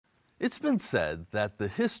It's been said that the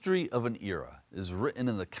history of an era is written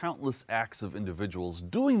in the countless acts of individuals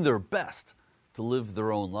doing their best to live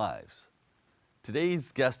their own lives.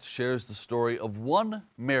 Today's guest shares the story of one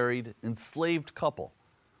married, enslaved couple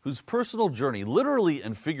whose personal journey, literally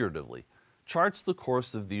and figuratively, charts the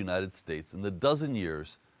course of the United States in the dozen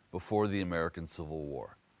years before the American Civil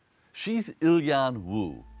War. She's Ilyon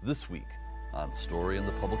Wu this week on Story in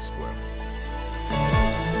the Public Square.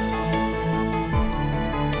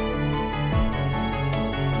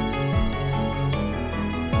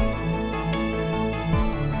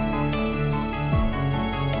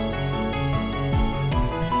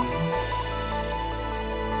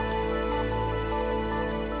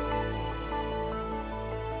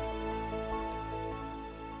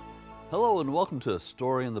 Hello and welcome to A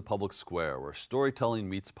Story in the Public Square, where storytelling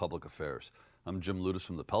meets public affairs. I'm Jim Ludis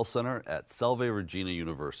from the Pell Center at Salve Regina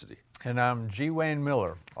University. And I'm G. Wayne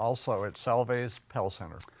Miller, also at Salve's Pell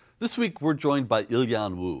Center. This week we're joined by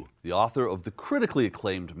Ilyon Wu, the author of the critically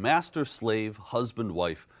acclaimed Master, Slave, Husband,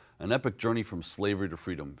 Wife, An Epic Journey from Slavery to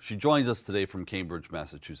Freedom. She joins us today from Cambridge,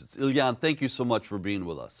 Massachusetts. Ilyon, thank you so much for being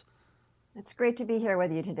with us. It's great to be here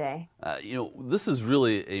with you today. This is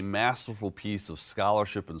really a masterful piece of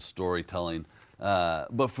scholarship and storytelling.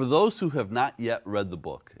 But for those who have not yet read the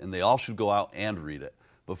book, and they all should go out and read it,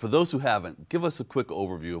 but for those who haven't, give us a quick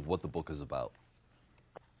overview of what the book is about.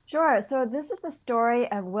 Sure. So this is the story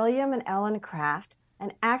of William and Ellen Craft,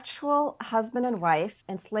 an actual husband and wife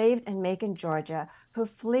enslaved in Macon, Georgia, who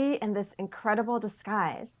flee in this incredible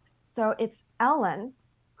disguise. So it's Ellen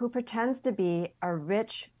who pretends to be a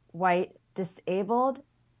rich, white, disabled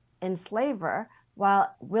enslaver,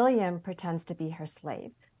 while William pretends to be her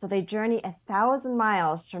slave. So they journey 1,000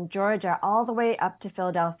 miles from Georgia all the way up to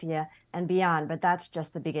Philadelphia and beyond, but that's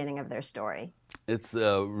just the beginning of their story. It's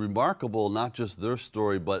remarkable, not just their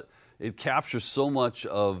story, but it captures so much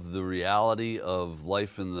of the reality of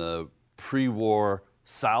life in the pre-war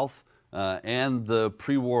South and the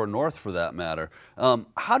pre-war North, for that matter.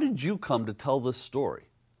 How did you come to tell this story?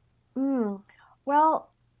 Well,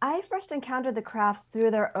 I first encountered the Crafts through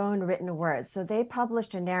their own written words. So they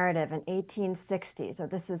published a narrative in 1860. So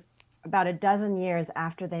this is about a dozen years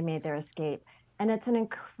after they made their escape. And it's an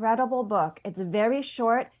incredible book. It's very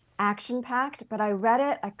short, action-packed, but I read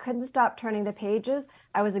it. I couldn't stop turning the pages.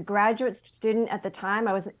 I was a graduate student at the time.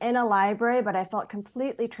 I was in a library, but I felt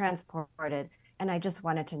completely transported, and I just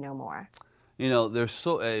wanted to know more. You know,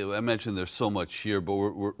 I mentioned there's so much here, but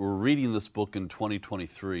we're reading this book in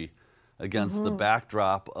 2023. Against the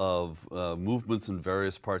backdrop of movements in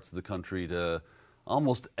various parts of the country to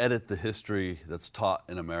almost edit the history that's taught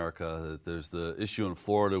in America. There's the issue in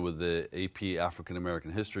Florida with the AP African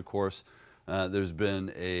American History course. There's been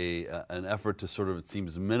an effort to sort of, it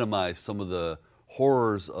seems, minimize some of the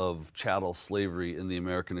horrors of chattel slavery in the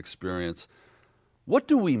American experience. What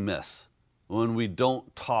do we miss when we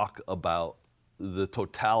don't talk about the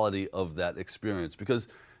totality of that experience? Because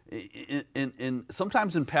in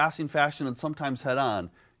sometimes in passing fashion and sometimes head on,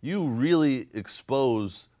 you really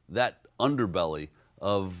expose that underbelly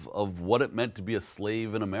of what it meant to be a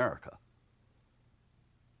slave in America.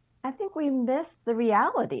 I think we miss the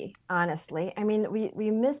reality, honestly. I mean,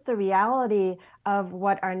 we miss the reality of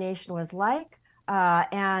what our nation was like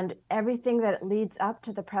and everything that leads up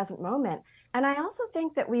to the present moment. And I also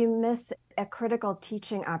think that we miss a critical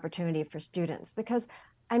teaching opportunity for students because,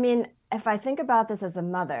 I mean, if I think about this as a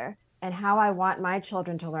mother and how I want my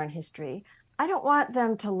children to learn history, I don't want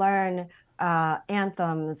them to learn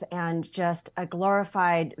anthems and just a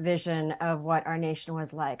glorified vision of what our nation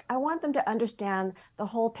was like. I want them to understand the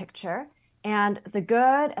whole picture and the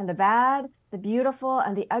good and the bad, the beautiful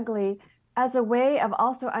and the ugly, as a way of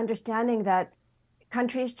also understanding that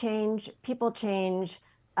countries change, people change.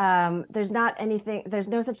 There's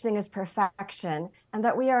no such thing as perfection, and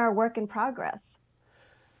that we are a work in progress.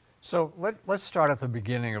 So let's start at the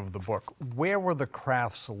beginning of the book. Where were the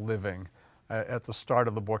Crafts living at the start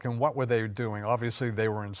of the book, and what were they doing? Obviously, they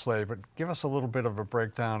were enslaved, but give us a little bit of a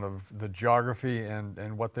breakdown of the geography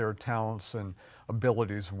and what their talents and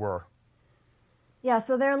abilities were. Yeah,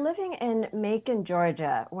 so they're living in Macon,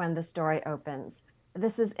 Georgia, when the story opens.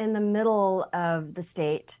 This is in the middle of the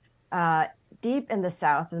state, deep in the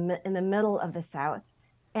South, in the middle of the South.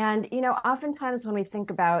 And, you know, oftentimes when we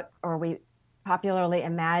think about, or we popularly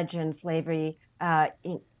imagine slavery, there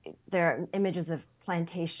are images of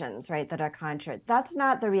plantations, right, that are conjured. That's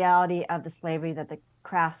not the reality of the slavery that the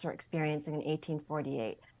Crafts were experiencing in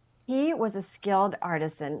 1848. He was a skilled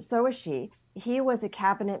artisan, so was she, he was a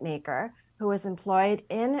cabinet maker who was employed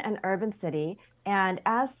in an urban city. And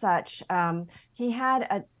as such, he had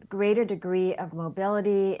a greater degree of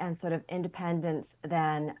mobility and sort of independence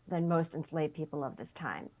than most enslaved people of this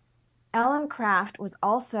time. Ellen Craft was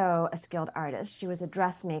also a skilled artist. She was a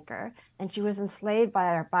dressmaker, and she was enslaved by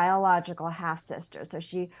her biological half sister. So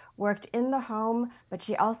she worked in the home, but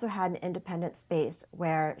she also had an independent space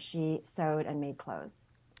where she sewed and made clothes.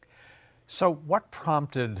 So what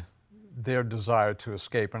prompted their desire to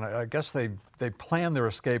escape? And I guess they planned their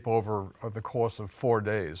escape over the course of 4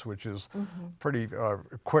 days, which is pretty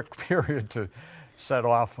quick period to set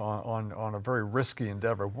off on a very risky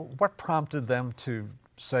endeavor. What prompted them to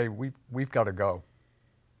say, we've got to go?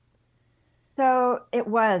 So it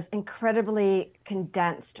was incredibly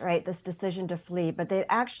condensed, right? This decision to flee, but they'd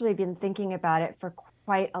actually been thinking about it for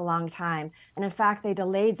quite a long time. And in fact, they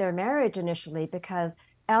delayed their marriage initially because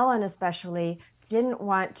Ellen especially didn't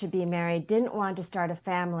want to be married, didn't want to start a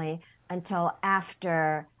family until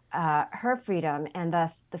after her freedom, and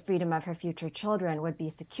thus the freedom of her future children would be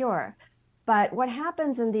secure. But what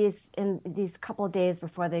happens in these couple of days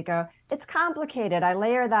before they go, it's complicated. I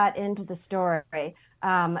layer that into the story.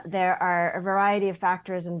 There are a variety of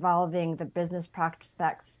factors involving the business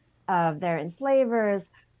prospects of their enslavers.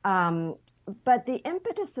 But the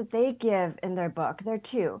impetus that they give in their book, there are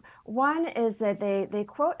two. One is that they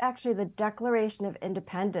quote actually the Declaration of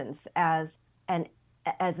Independence as an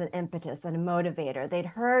impetus and a motivator. They'd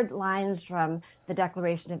heard lines from the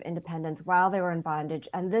Declaration of Independence while they were in bondage,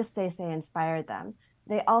 and this, they say, inspired them.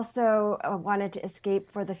 They also wanted to escape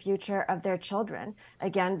for the future of their children,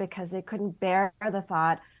 again, because they couldn't bear the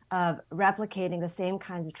thought of replicating the same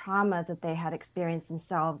kinds of traumas that they had experienced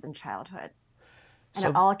themselves in childhood. And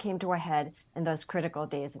it all came to a head in those critical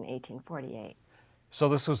days in 1848. So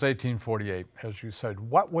this was 1848, as you said.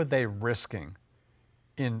 What were they risking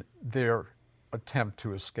in their attempt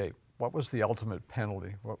to escape? What was the ultimate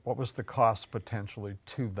penalty? What was the cost potentially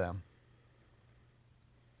to them?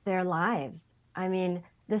 Their lives. I mean,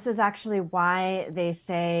 this is actually why they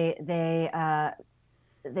say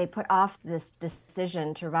they put off this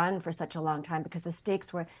decision to run for such a long time, because the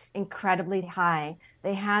stakes were incredibly high.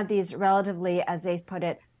 They had these relatively, as they put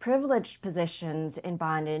it, privileged positions in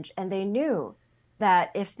bondage, and they knew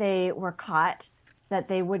that if they were caught, that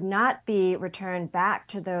they would not be returned back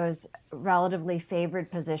to those relatively favored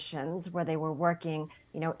positions where they were working,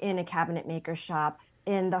 in a cabinet maker shop,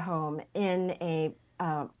 in the home, in a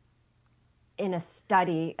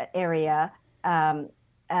study area,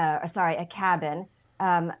 a cabin.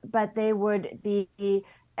 But they would be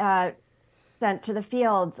sent to the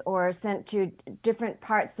fields or sent to different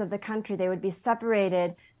parts of the country. They would be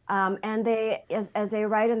separated. And they, as they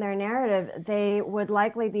write in their narrative, they would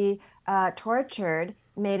likely be tortured,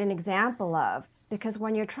 made an example of. Because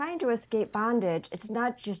when you're trying to escape bondage, it's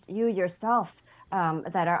not just you yourself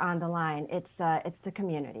that are on the line. It's the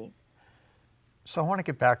community. So I want to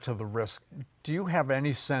get back to the risk. Do you have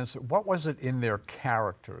any sense, what was it in their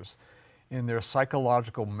characters, in their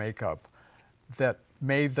psychological makeup, that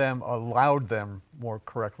made them, allowed them, more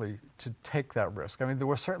correctly, to take that risk? I mean, there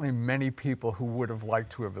were certainly many people who would have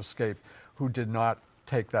liked to have escaped who did not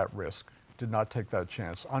take that risk, did not take that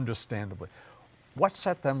chance, understandably. What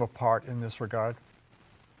set them apart in this regard?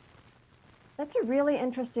 That's a really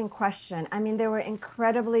interesting question. I mean, they were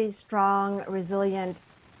incredibly strong, resilient,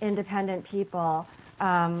 independent people.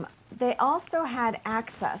 They also had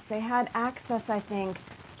access. They had access, I think,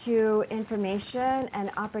 to information and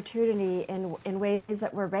opportunity in ways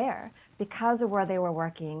that were rare because of where they were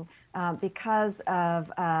working, because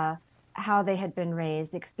of how they had been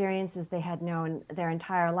raised, experiences they had known their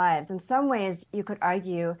entire lives. In some ways, you could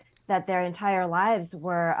argue that their entire lives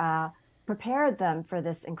were prepared them for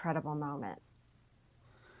this incredible moment.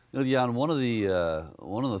 Ilyon, one of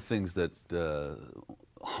the things that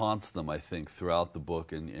haunts them, I think, throughout the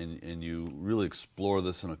book, and you really explore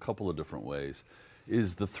this in a couple of different ways,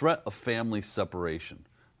 is the threat of family separation,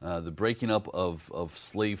 the breaking up of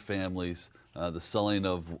slave families, the selling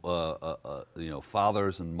of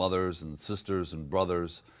fathers and mothers and sisters and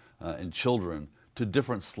brothers and children to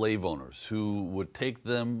different slave owners who would take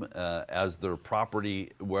them as their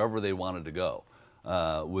property wherever they wanted to go,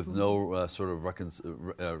 with no sort of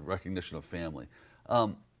recognition of family.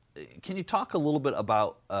 Can you talk a little bit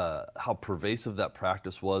about how pervasive that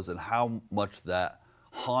practice was and how much that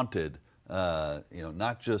haunted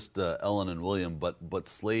not just Ellen and William, but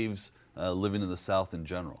slaves living in the South in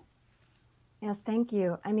general? Yes, thank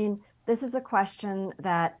you. I mean, this is a question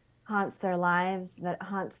that haunts their lives, that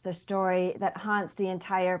haunts their story, that haunts the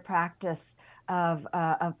entire practice of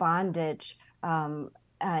bondage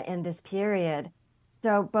in this period.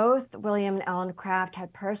 So both William and Ellen Craft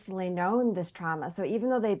had personally known this trauma. So even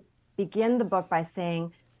though they begin the book by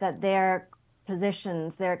saying that their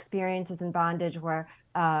positions, their experiences in bondage were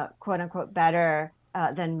quote unquote better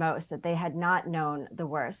than most, that they had not known the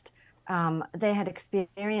worst. They had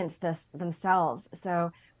experienced this themselves.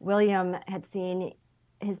 So William had seen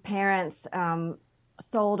his parents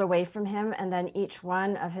sold away from him, and then each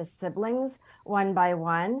one of his siblings, one by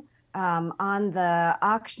one, on the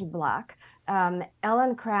auction block.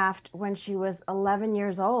 Ellen Craft, when she was 11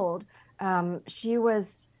 years old, she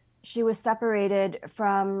was separated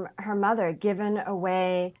from her mother, given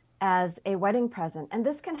away as a wedding present. And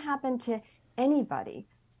this can happen to anybody.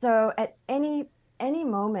 So at any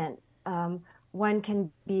moment, one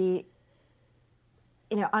can be,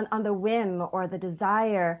 on the whim or the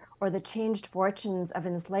desire or the changed fortunes of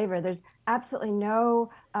an enslaver. There's absolutely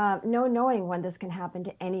no knowing when this can happen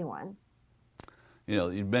to anyone.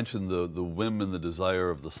 You mentioned the whim and the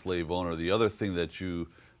desire of the slave owner. The other thing that you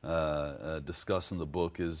discuss in the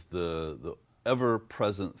book is the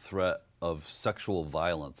ever-present threat of sexual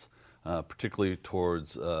violence, particularly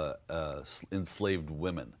towards enslaved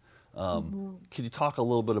women. Can you talk a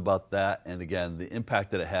little bit about that, and again, the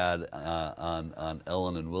impact that it had on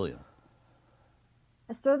Ellen and William?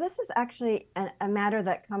 So this is actually a matter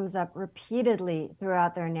that comes up repeatedly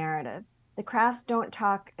throughout their narrative. The Crafts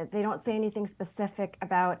they don't say anything specific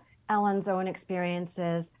about Ellen's own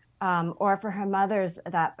experiences, or for her mother's,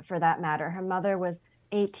 for that matter. Her mother was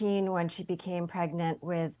 18 when she became pregnant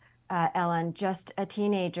with Ellen, just a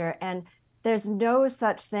teenager, and there's no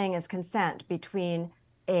such thing as consent between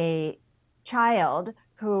a child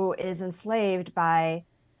who is enslaved by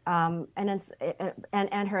and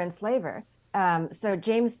her enslaver. So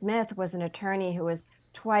James Smith was an attorney who was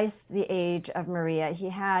twice the age of Maria. He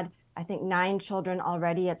had, I think, 9 children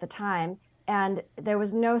already at the time, and there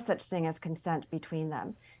was no such thing as consent between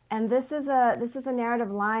them. And this is a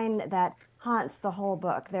narrative line that haunts the whole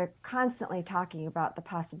book. They're constantly talking about the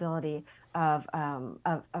possibility of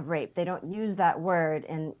rape. They don't use that word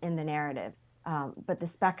in the narrative, but the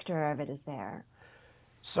specter of it is there.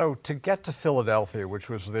 So to get to Philadelphia, which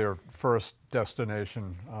was their first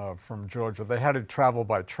destination from Georgia, they had to travel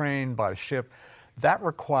by train, by ship. That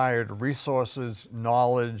required resources,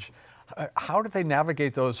 knowledge. How did they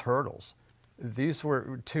navigate those hurdles? These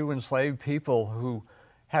were 2 enslaved people who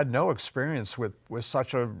had no experience with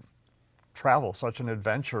such a travel, such an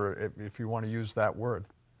adventure, if you want to use that word.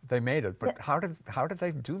 They made it, but how did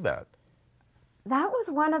they do that? That was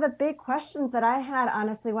one of the big questions that I had,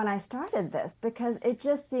 honestly, when I started this, because it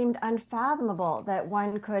just seemed unfathomable that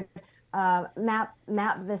one could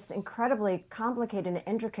map this incredibly complicated and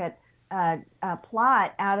intricate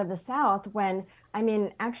plot out of the South when, I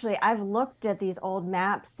mean, actually, I've looked at these old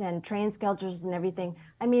maps and train schedules and everything.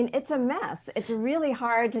 I mean, it's a mess. It's really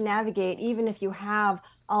hard to navigate, even if you have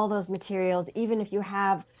all those materials, even if you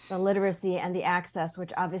have the literacy and the access,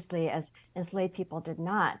 which obviously as enslaved people did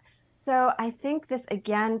not. So I think this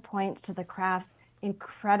again points to the Crafts'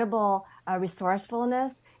 incredible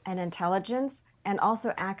resourcefulness and intelligence, and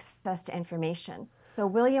also access to information. So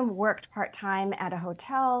William worked part-time at a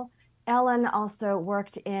hotel. Ellen also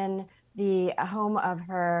worked in the home of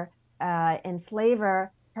her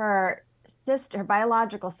enslaver, her sister, her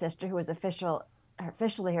biological sister, who was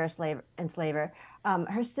officially her enslaver.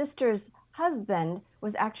 Her sister's husband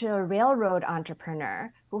was actually a railroad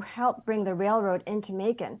entrepreneur who helped bring the railroad into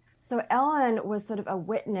Macon. So Ellen was sort of a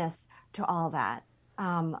witness to all that.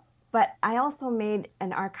 But I also made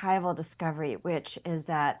an archival discovery, which is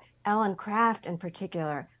that Ellen Craft in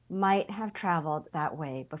particular might have traveled that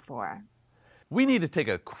way before. We need to take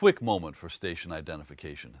a quick moment for station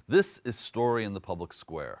identification. This is Story in the Public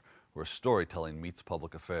Square, where storytelling meets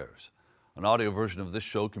public affairs. An audio version of this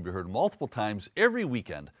show can be heard multiple times every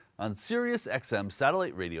weekend on Sirius XM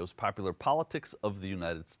satellite radio's popular Politics of the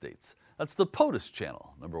United States. That's the POTUS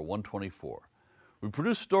channel, number 124. We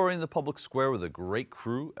produce Story in the Public Square with a great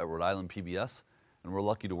crew at Rhode Island PBS, and we're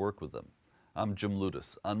lucky to work with them. I'm Jim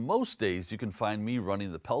Ludis. On most days, you can find me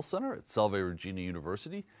running the Pell Center at Salve Regina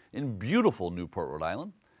University in beautiful Newport, Rhode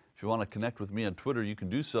Island. If you want to connect with me on Twitter, you can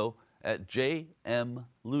do so at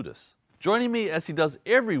JMLudis. Joining me, as he does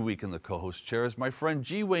every week in the co-host chair, is my friend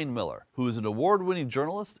G. Wayne Miller, who is an award-winning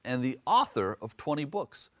journalist and the author of 20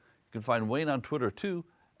 books. You can find Wayne on Twitter, too,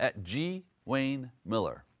 at G. Wayne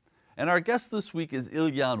Miller. And our guest this week is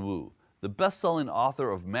Ilyon Wu, the best-selling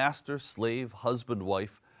author of Master, Slave, Husband,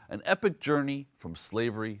 Wife, An Epic Journey from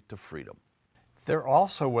Slavery to Freedom. There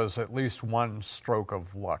also was at least one stroke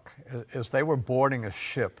of luck. As they were boarding a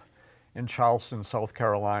ship in Charleston, South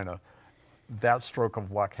Carolina, that stroke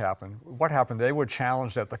of luck happened. What happened? They were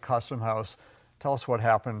challenged at the custom house Tell us what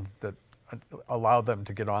happened that allowed them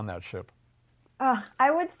to get on that ship. I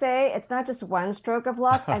would say it's not just one stroke of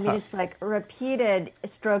luck. I mean, it's like repeated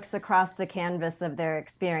strokes across the canvas of their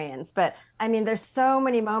experience. But I mean, there's so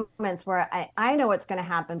many moments where I know what's going to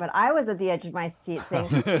happen, but I was at the edge of my seat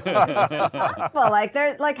thinking, it's impossible. Like,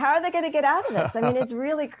 they're like, how are they going to get out of this? I mean, it's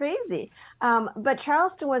really crazy. But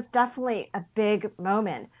Charleston was definitely a big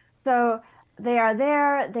moment. So they are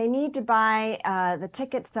there. They need to buy the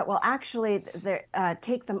tickets that will actually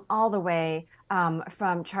take them all the way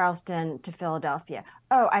from Charleston to Philadelphia.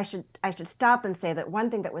 Oh, I should stop and say that one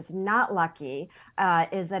thing that was not lucky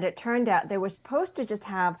is that it turned out they were supposed to just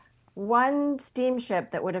have one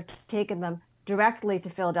steamship that would have taken them directly to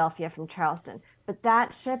Philadelphia from Charleston, but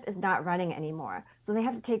that ship is not running anymore. So they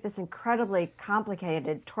have to take this incredibly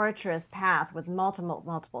complicated, torturous path with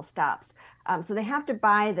multiple stops. So they have to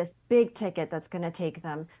buy this big ticket that's going to take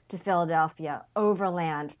them to Philadelphia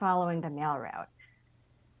overland, following the mail route.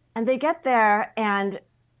 And they get there, and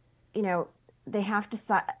they have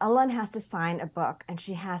to. Ellen has to sign a book, and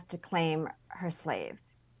she has to claim her slave.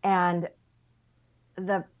 And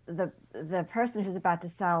the person who's about to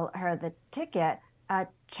sell her the ticket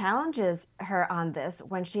challenges her on this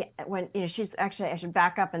when she's actually, I should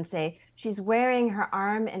back up and say, she's wearing her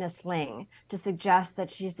arm in a sling to suggest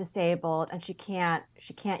that she's disabled and she can't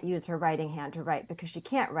use her writing hand to write because she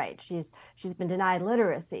can't write. She's been denied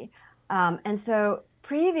literacy, and so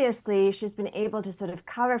previously she's been able to sort of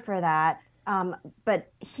cover for that.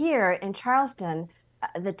 But here in Charleston,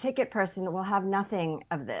 the ticket person will have nothing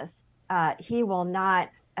of this. He will not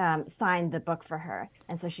sign the book for her,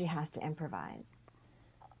 and so she has to improvise.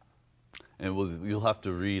 And you'll have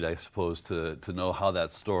to read, I suppose, to know how that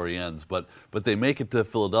story ends. But they make it to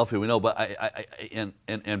Philadelphia, we know, but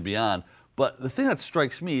and beyond. But the thing that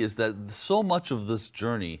strikes me is that so much of this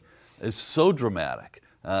journey is so dramatic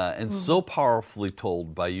and so powerfully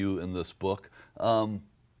told by you in this book.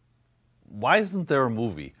 Why isn't there a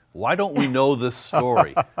movie? Why don't we know this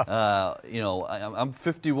story? I'm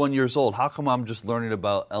 51 years old. How come I'm just learning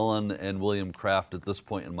about Ellen and William Craft at this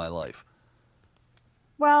point in my life?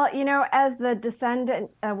 Well, as the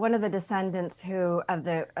descendant, one of the descendants of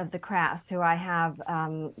the Crafts, who I have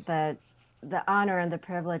the honor and the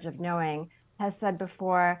privilege of knowing, has said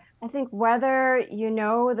before, I think whether you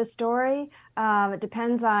know the story, it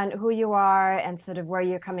depends on who you are and sort of where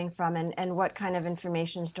you're coming from and what kind of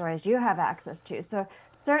information stories you have access to. So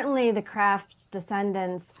certainly the Crafts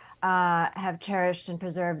descendants have cherished and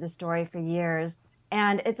preserved the story for years.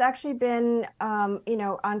 And it's actually been,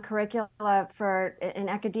 on curricula in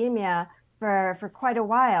academia for quite a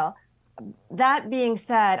while. That being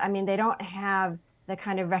said, I mean, they don't have the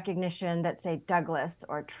kind of recognition that, say, Douglas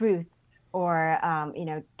or Truth or,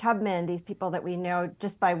 Tubman, these people that we know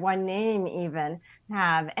just by one name even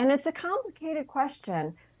have. And it's a complicated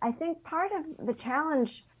question. I think part of the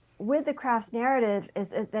challenge with the Crafts narrative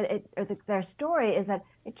is that their story is that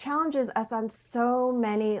it challenges us on so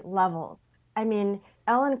many levels. I mean,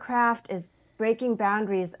 Ellen Craft is breaking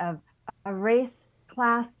boundaries of race,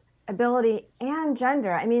 class, ability, and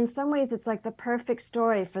gender. I mean, in some ways, it's like the perfect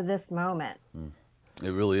story for this moment. It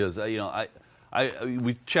really is.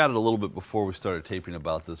 We chatted a little bit before we started taping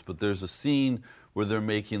about this, but there's a scene where they're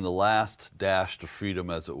making the last dash to freedom,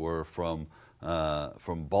 as it were, from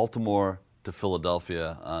Baltimore to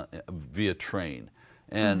Philadelphia via train.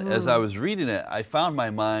 And as I was reading it, I found my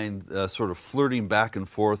mind sort of flirting back and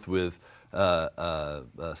forth with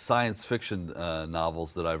science fiction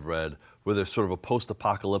novels that I've read, where there's sort of a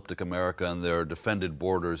post-apocalyptic America and there are defended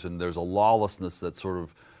borders and there's a lawlessness that sort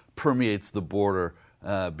of permeates the border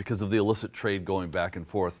because of the illicit trade going back and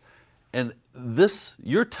forth. And this,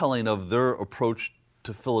 your telling of their approach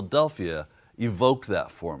to Philadelphia evoked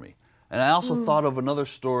that for me. And I also thought of another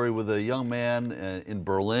story with a young man in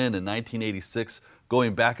Berlin in 1986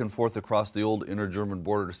 going back and forth across the old inner-German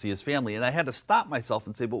border to see his family. And I had to stop myself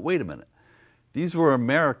and say, but wait a minute. These were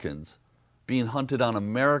Americans being hunted on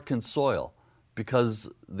American soil because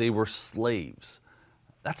they were slaves.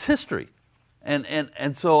 That's history.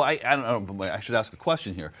 And so I don't know, I should ask a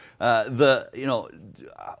question here. How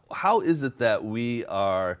is it that we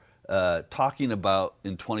are talking about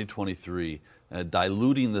in 2023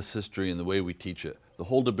 diluting this history in the way we teach it, the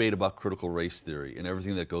whole debate about critical race theory and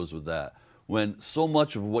everything that goes with that, when so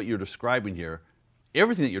much of what you're describing here,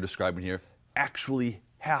 everything that you're describing here, actually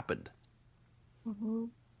happened?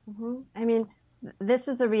 I mean, this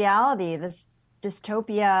is the reality, this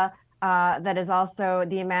dystopia that is also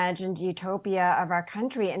the imagined utopia of our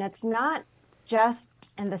country. And it's not just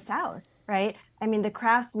in the South, right? I mean, the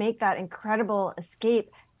Crafts make that incredible escape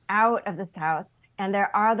out of the South. And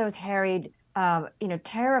there are those harried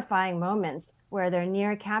terrifying moments where they're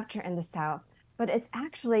near capture in the South, but it's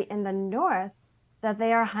actually in the North that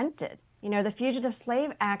they are hunted. The Fugitive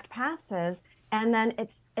Slave Act passes, and then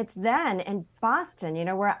it's then in Boston,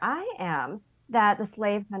 where I am, that the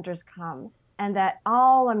slave hunters come, and that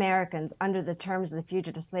all Americans under the terms of the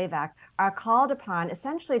Fugitive Slave Act are called upon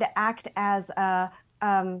essentially to act as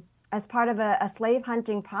part of a slave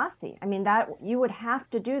hunting posse. I mean, that you would have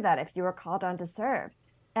to do that if you were called on to serve.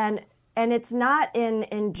 And and it's not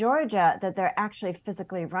in Georgia that they're actually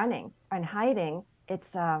physically running and hiding.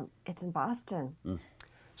 It's in Boston.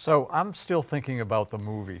 So I'm still thinking about the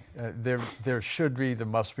movie. There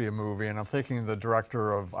must be a movie, and I'm thinking the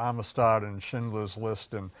director of Amistad and Schindler's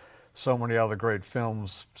List and so many other great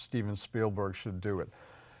films, Steven Spielberg should do it.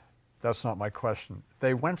 That's not my question.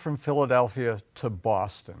 They went from Philadelphia to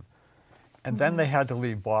Boston, and then they had to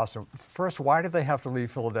leave Boston. First, why did they have to leave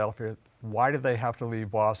Philadelphia? Why did they have to leave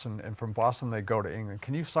Boston? And from Boston, they go to England.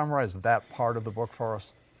 Can you summarize that part of the book for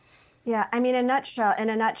us? Yeah, I mean, in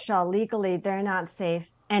a nutshell, legally, they're not safe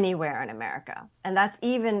anywhere in America. And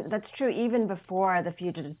that's true even before the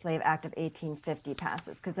Fugitive Slave Act of 1850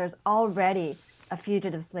 passes, because there's already a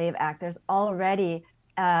Fugitive Slave Act. There's already,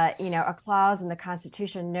 a clause in the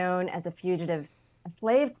Constitution known as a fugitive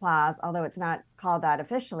slave clause, although it's not called that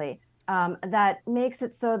officially, that makes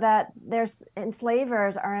it so that their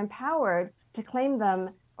enslavers are empowered to claim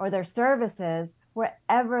them or their services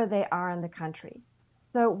wherever they are in the country.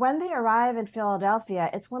 So when they arrive in Philadelphia,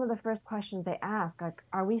 it's one of the first questions they ask, like,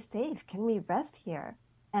 are we safe? Can we rest here?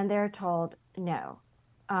 And they're told no.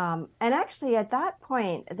 And actually, at that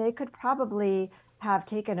point, they could definitely have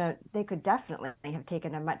taken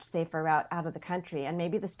a much safer route out of the country, and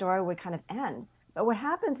maybe the story would kind of end. But what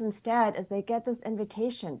happens instead is they get this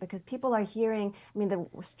invitation because people are hearing, I mean, the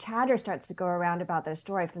chatter starts to go around about their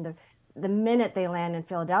story from the minute they land in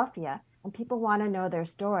Philadelphia, and people want to know their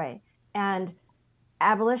story. And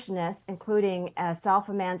abolitionists, including a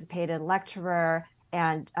self-emancipated lecturer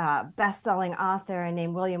and best-selling author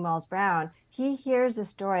named William Wells Brown, he hears the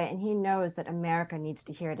story and he knows that America needs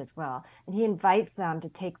to hear it as well. And he invites them to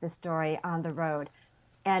take the story on the road.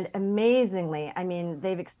 And amazingly, I mean,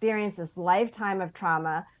 they've experienced this lifetime of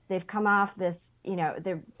trauma. They've come off this,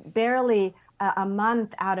 they're barely a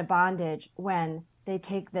month out of bondage when they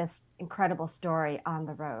take this incredible story on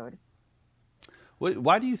the road.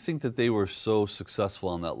 Why do you think that they were so successful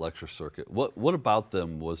on that lecture circuit? What about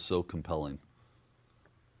them was so compelling?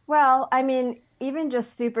 Well, I mean, even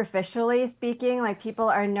just superficially speaking, like people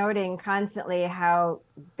are noting constantly how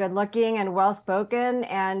good looking and well spoken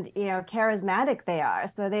and, charismatic they are.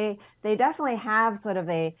 So they definitely have sort of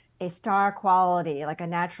a star quality, like a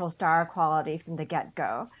natural star quality from the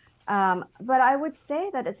get-go. But I would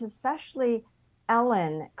say that it's especially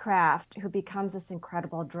Ellen Craft who becomes this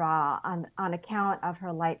incredible draw on account of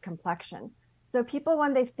her light complexion. So people,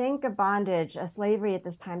 when they think of bondage, slavery at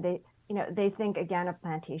this time, they think again of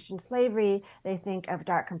plantation slavery, they think of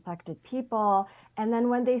dark complected people. And then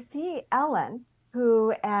when they see Ellen,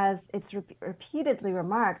 who, as it's repeatedly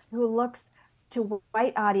remarked, who looks to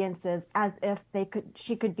white audiences as if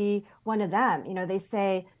she could be one of them. They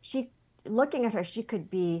say looking at her, she could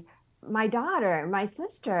be my daughter, my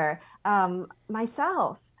sister,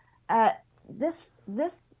 myself. This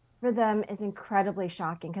for them is incredibly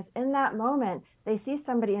shocking because in that moment they see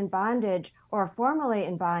somebody in bondage or formerly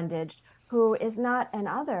in bondage who is not an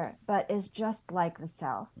other but is just like the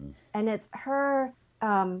self. And it's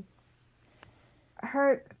the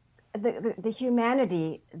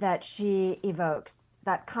humanity that she evokes,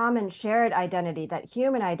 that common shared identity, that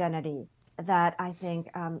human identity that I think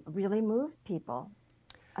really moves people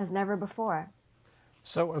as never before.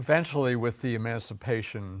 So eventually, with the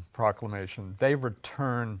Emancipation Proclamation, they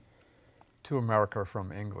return to America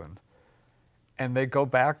from England, and they go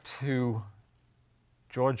back to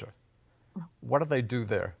Georgia. What do they do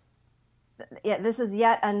there? Yeah, this is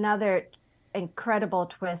yet another incredible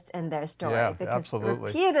twist in their story. Yeah, because absolutely.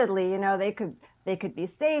 Repeatedly, they could be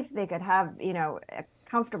safe, they could have, a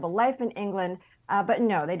comfortable life in England, but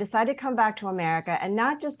no, they decided to come back to America, and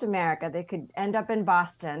not just America. They could end up in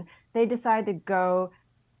Boston. They decided to go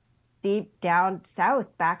deep down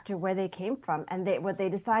south, back to where they came from, and what they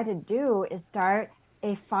decided to do is start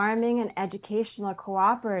a farming and educational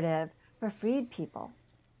cooperative for freed people.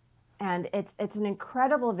 And it's an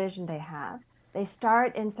incredible vision they have. They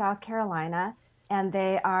start in South Carolina, and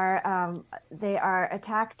they are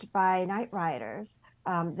attacked by night riders.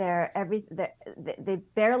 They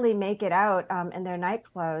barely make it out in their night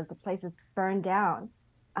clothes. The place is burned down,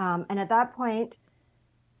 and at that point,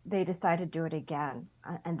 they decided to do it again.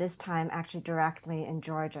 And this time actually directly in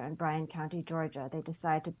Georgia, in Bryan County, Georgia. They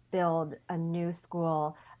decided to build a new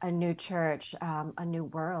school, a new church, a new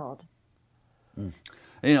world. You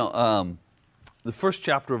know, the first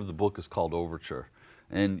chapter of the book is called Overture.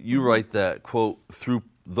 And you write that, quote,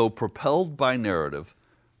 though propelled by narrative,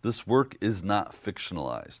 this work is not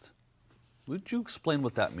fictionalized. Would you explain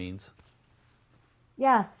what that means?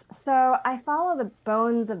 Yes, so I follow the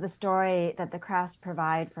bones of the story that the crafts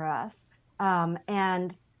provide for us.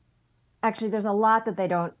 And actually, there's a lot that they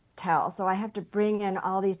don't tell. So I have to bring in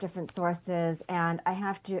all these different sources and I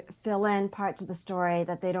have to fill in parts of the story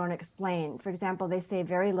that they don't explain. For example, they say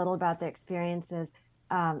very little about their experiences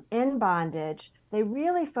in bondage. They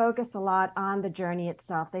really focus a lot on the journey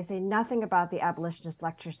itself. They say nothing about the abolitionist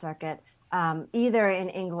lecture circuit, either in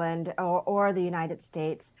England or the United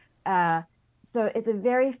States. So it's a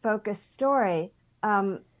very focused story.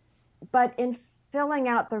 But in filling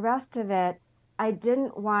out the rest of it, I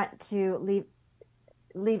didn't want to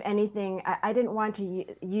leave anything. I didn't want to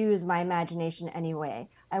use my imagination anyway.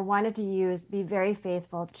 I wanted to be very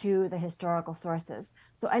faithful to the historical sources.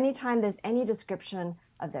 So anytime there's any description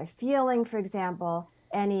of their feeling, for example,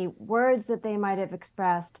 any words that they might have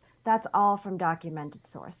expressed, that's all from documented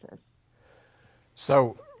sources.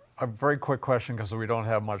 So a very quick question, because we don't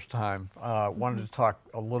have much time. Wanted to talk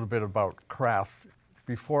a little bit about craft.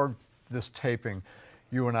 Before this taping,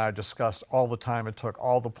 you and I discussed all the time it took,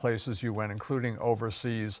 all the places you went, including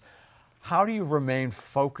overseas. How do you remain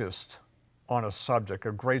focused on a subject,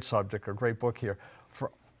 a great book here,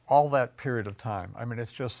 for all that period of time? I mean,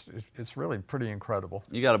 it's really pretty incredible.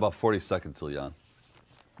 You got about 40 seconds, Ilyon.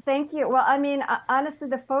 Thank you. Well, I mean, honestly,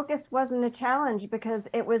 the focus wasn't a challenge because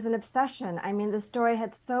it was an obsession. I mean, the story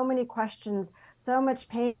had so many questions, so much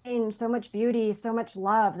pain, so much beauty, so much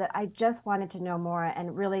love that I just wanted to know more.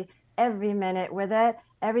 And really, every minute with it,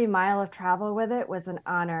 every mile of travel with it was an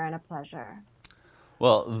honor and a pleasure.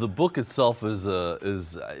 Well, the book itself it's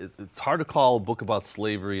hard to call a book about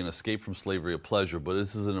slavery and escape from slavery a pleasure, but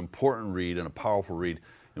this is an important read and a powerful read,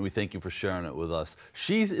 and we thank you for sharing it with us.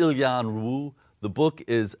 She's Ilyon Wu. The book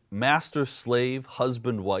is Master, Slave,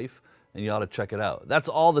 Husband, Wife, and you ought to check it out. That's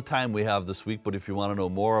all the time we have this week, but if you want to know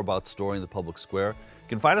more about Story in the Public Square, you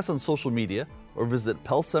can find us on social media or visit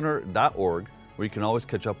pellcenter.org, where you can always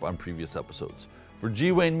catch up on previous episodes. For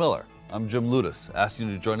G. Wayne Miller, I'm Jim Ludis, asking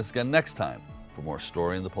you to join us again next time for more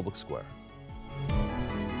Story in the Public Square.